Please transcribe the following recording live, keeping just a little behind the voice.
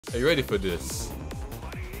Are you ready for this?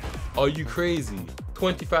 Are you crazy?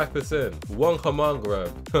 25%. One command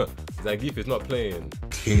grab. Zangief is not playing.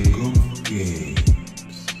 King of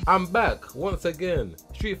Games. I'm back once again.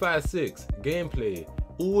 Street Fighter 6 gameplay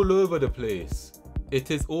all over the place. It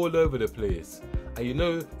is all over the place. And you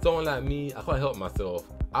know, someone like me, I can't help myself.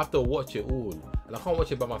 I have to watch it all. And I can't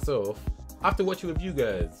watch it by myself. I have to watch it with you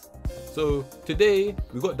guys. So today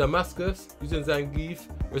we got Damascus using Zangief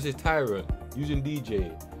versus Tyrant using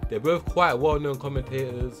Deejay. They're both quite well-known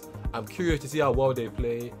commentators. I'm curious to see how well they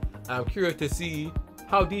play. I'm curious to see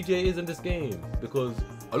how Deejay is in this game, because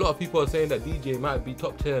a lot of people are saying that Deejay might be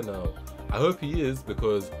top tier now. I hope he is,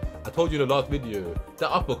 because I told you in the last video, that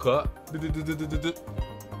uppercut,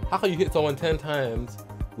 how can you hit someone 10 times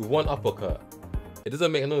with one uppercut? It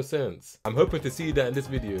doesn't make no sense. I'm hoping to see that in this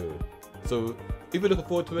video. So if you're looking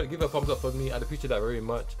forward to it, give it a thumbs up for me. I'd appreciate that very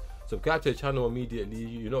much. Subscribe to the channel immediately.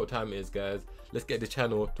 You know what time it is, guys. Let's get the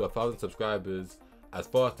channel to 1,000 subscribers as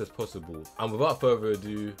fast as possible. And without further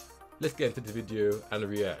ado, let's get into the video and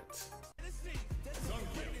react.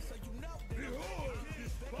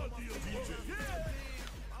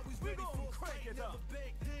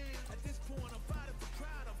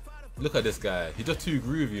 Look at this guy. He's just too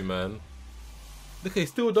groovy, man. Look, he's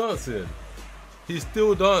still dancing. He's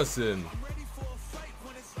still dancing.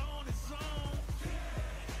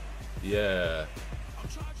 Yeah.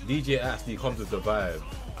 Deejay actually comes with the vibe.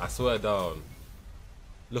 I swear down.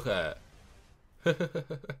 Look at it.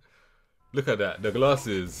 Look at that. The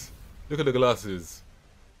glasses. Look at the glasses.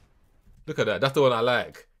 Look at that. That's the one I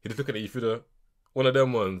like. He's just looking at you through the... one of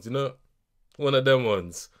them ones, you know? One of them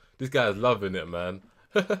ones. This guy's loving it, man.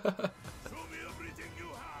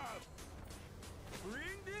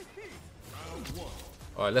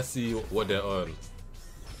 Alright, let's see what they're on.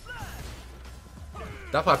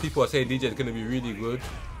 That's why people are saying Deejay is going to be really good,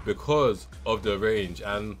 because of the range.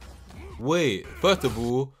 And wait, first of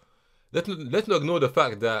all, let's not ignore the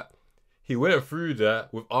fact that he went through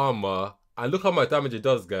that with armor, and look how much damage it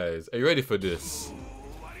does, guys. Are you ready for this?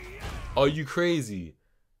 Are you crazy?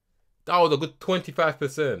 That was a good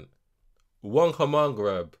 25%. One command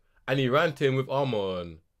grab, and he ran to him with armor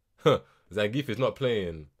on. Zangief is not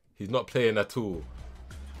playing. He's not playing at all.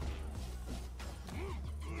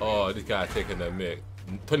 Oh, this guy's taking a mic.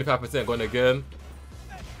 25% gone again.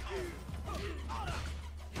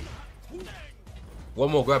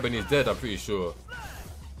 One more grab and he's dead, I'm pretty sure.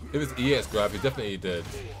 If it's EX grab, he's definitely dead.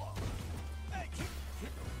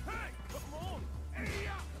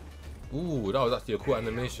 Ooh, that was actually a cool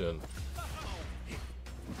animation.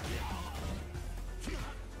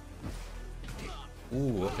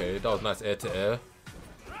 Ooh, okay, that was nice air to air.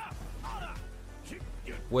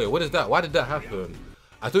 Wait, what is that? Why did that happen?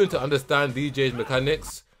 I still need to understand Deejay's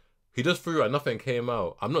mechanics. He just threw and nothing came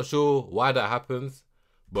out. I'm not sure why that happens,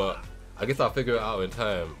 but I guess I'll figure it out in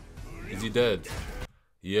time. Is he dead?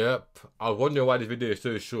 Yep. I was wondering why this video is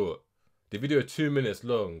so short. The video is 2 minutes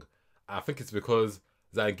long. I think it's because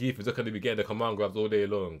Zangief is just going to be getting the command grabs all day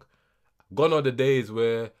long. Gone are the days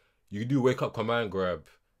where you do wake up command grab.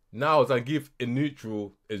 Now Zangief in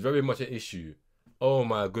neutral is very much an issue. Oh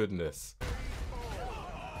my goodness.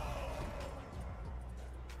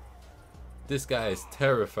 This guy is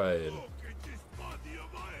terrifying.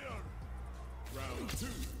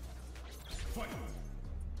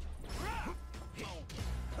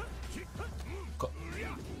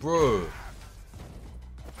 Bro.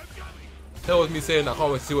 That was me saying I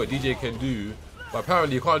can't wait to see what Deejay can do, but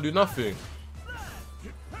apparently you can't do nothing.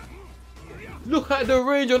 Look at the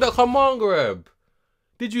range on that command grab.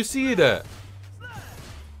 Did you see that?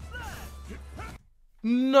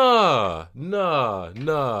 Nah.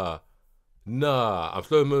 I'm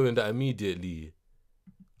slow-moing that immediately.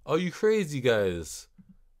 Are you crazy, guys?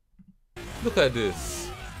 Look at this.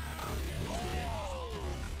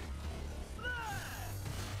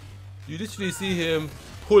 You literally see him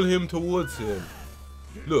pull him towards him.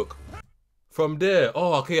 Look. From there.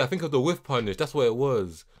 Oh, okay, I think of the whiff punish. That's what it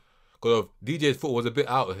was. Because DJ's foot was a bit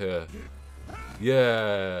out here.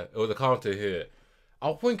 Yeah, it was a counter hit. I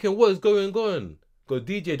was thinking, what is going on? Because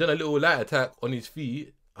DJ done a little light attack on his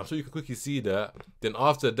feet. I'm sure you can quickly see that. Then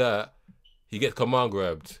after that, he gets command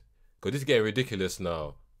grabbed. Because this is getting ridiculous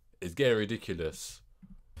now. It's getting ridiculous.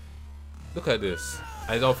 Look at this.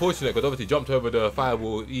 And it's unfortunate because obviously he jumped over the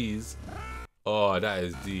fireball with ease. Oh, that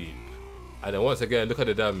is deep. And then once again, look at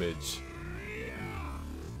the damage.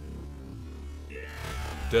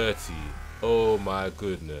 Dirty. Oh my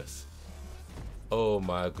goodness. Oh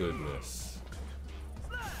my goodness.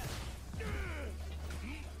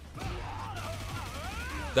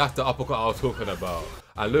 That's the uppercut I was talking about.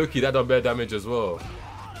 And low-key, that done bare damage as well.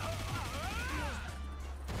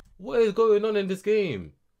 What is going on in this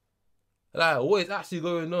game? Like, what is actually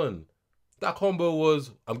going on? That combo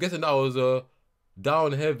was, I'm guessing that was a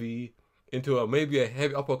down heavy into a maybe a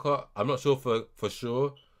heavy uppercut. I'm not sure for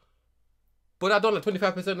sure. But I done like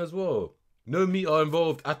 25% as well. No meter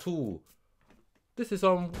involved at all. This is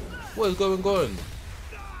what is going on?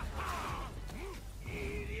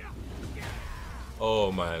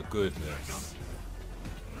 Oh my goodness.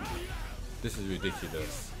 This is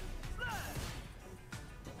ridiculous.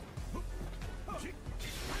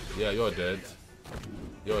 Yeah, you're dead.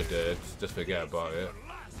 You're dead. Just forget about it.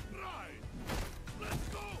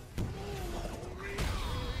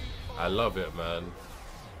 I love it, man.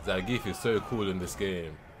 Zangief is so cool in this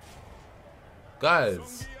game.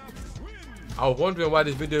 Guys, I was wondering why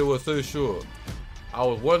this video was so short. I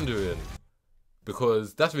was wondering.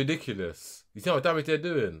 Because that's ridiculous. You see how much damage they're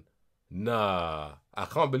doing? Nah, I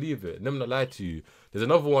can't believe it. Let me not lie to you. There's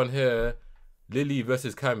another one here. Lily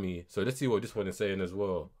versus Cammy. So let's see what this one is saying as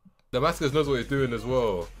well. Damascus knows what he's doing as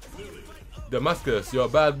well. Damascus, you're a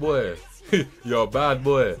bad boy. You're a bad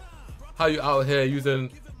boy. How you out here using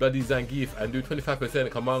bloody Zangief and do 25%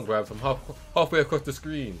 command grabs from halfway across the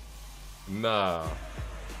screen? Nah.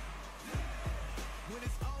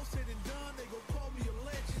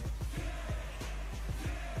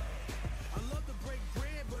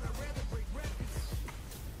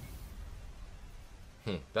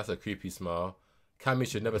 That's a creepy smile. Cammy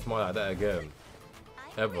should never smile like that again.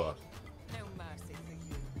 Ever.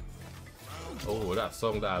 Oh, that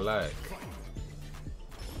song that I like.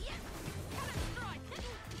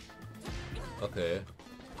 Okay.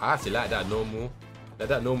 I actually like that normal. Like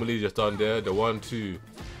that normally just done there. The 1, 2.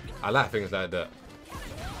 I like things like that.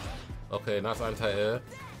 Okay, nice anti-air.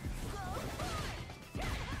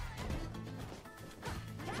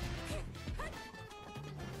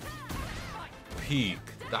 Peak.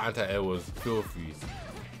 That anti-air was filthy.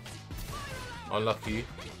 Unlucky.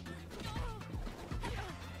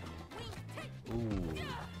 Ooh.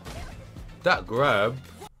 That grab.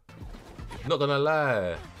 Not gonna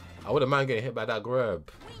lie. I wouldn't mind getting hit by that grab.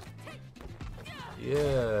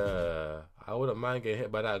 Yeah. I wouldn't mind getting hit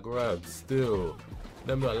by that grab. Still.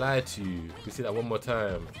 Let me not lie to you. You see that one more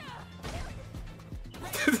time.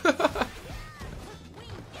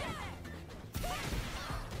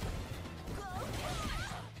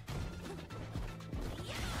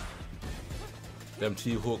 Them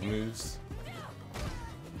T-Hawk moves.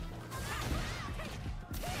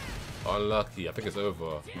 Unlucky. I think it's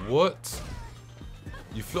over. What?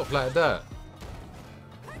 You flop like that?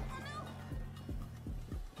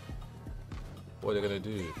 What are they gonna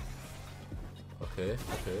do? Okay,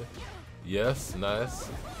 okay. Yes,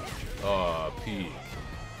 nice. Oh, peak.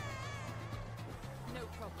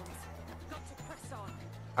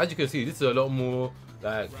 As you can see, this is a lot more,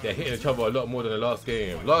 like, they're hitting each other a lot more than the last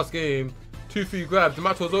game. Last game, 2-3 grabs, the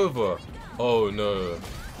match was over. Oh no.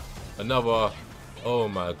 Another. Oh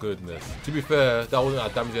my goodness. To be fair, that wasn't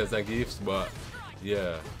as damaging as Zangief's, but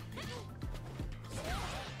yeah.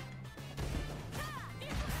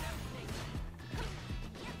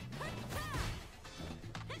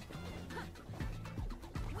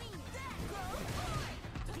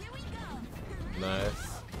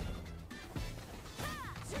 Nice.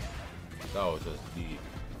 That was just deep.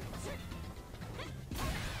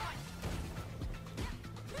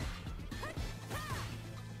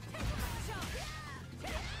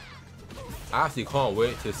 I actually can't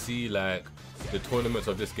wait to see like the tournaments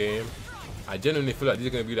of this game. I genuinely feel like these are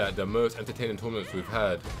going to be like the most entertaining tournaments we've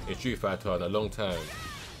had in Street Fighter in a long time.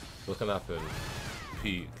 What's going to happen?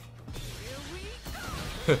 Peak.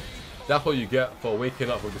 That's what you get for waking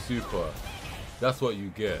up with the super. That's what you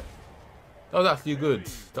get. That was actually good.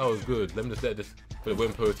 That was good. Let me just let this for the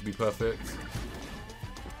win pose to be perfect.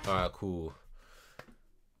 Alright, cool.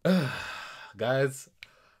 Guys,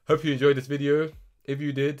 hope you enjoyed this video. If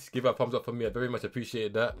you did, give it a thumbs up for me. I very much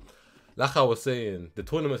appreciate that. Like I was saying, the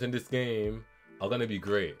tournaments in this game are going to be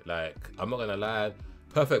great. Like, I'm not going to lie.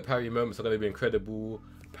 Perfect parry moments are going to be incredible.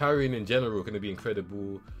 Parrying in general is going to be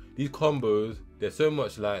incredible. These combos, there's so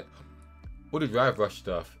much like, all the drive rush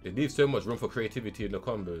stuff, it leaves so much room for creativity in the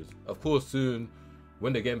combos. Of course, soon,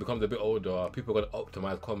 when the game becomes a bit older, people are going to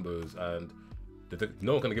optimize combos and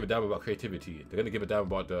no one's going to give a damn about creativity. They're going to give a damn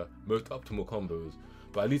about the most optimal combos.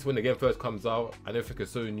 But at least when the game first comes out, I don't think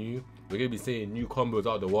it's so new. We're going to be seeing new combos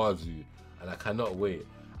out the wazoo. And I cannot wait.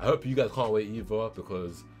 I hope you guys can't wait either,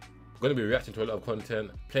 because I'm going to be reacting to a lot of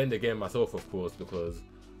content. Playing the game myself, of course, because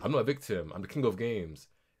I'm not a victim. I'm the king of games.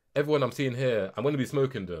 Everyone I'm seeing here, I'm going to be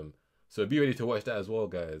smoking them. So be ready to watch that as well,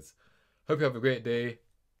 guys. Hope you have a great day.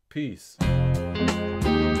 Peace.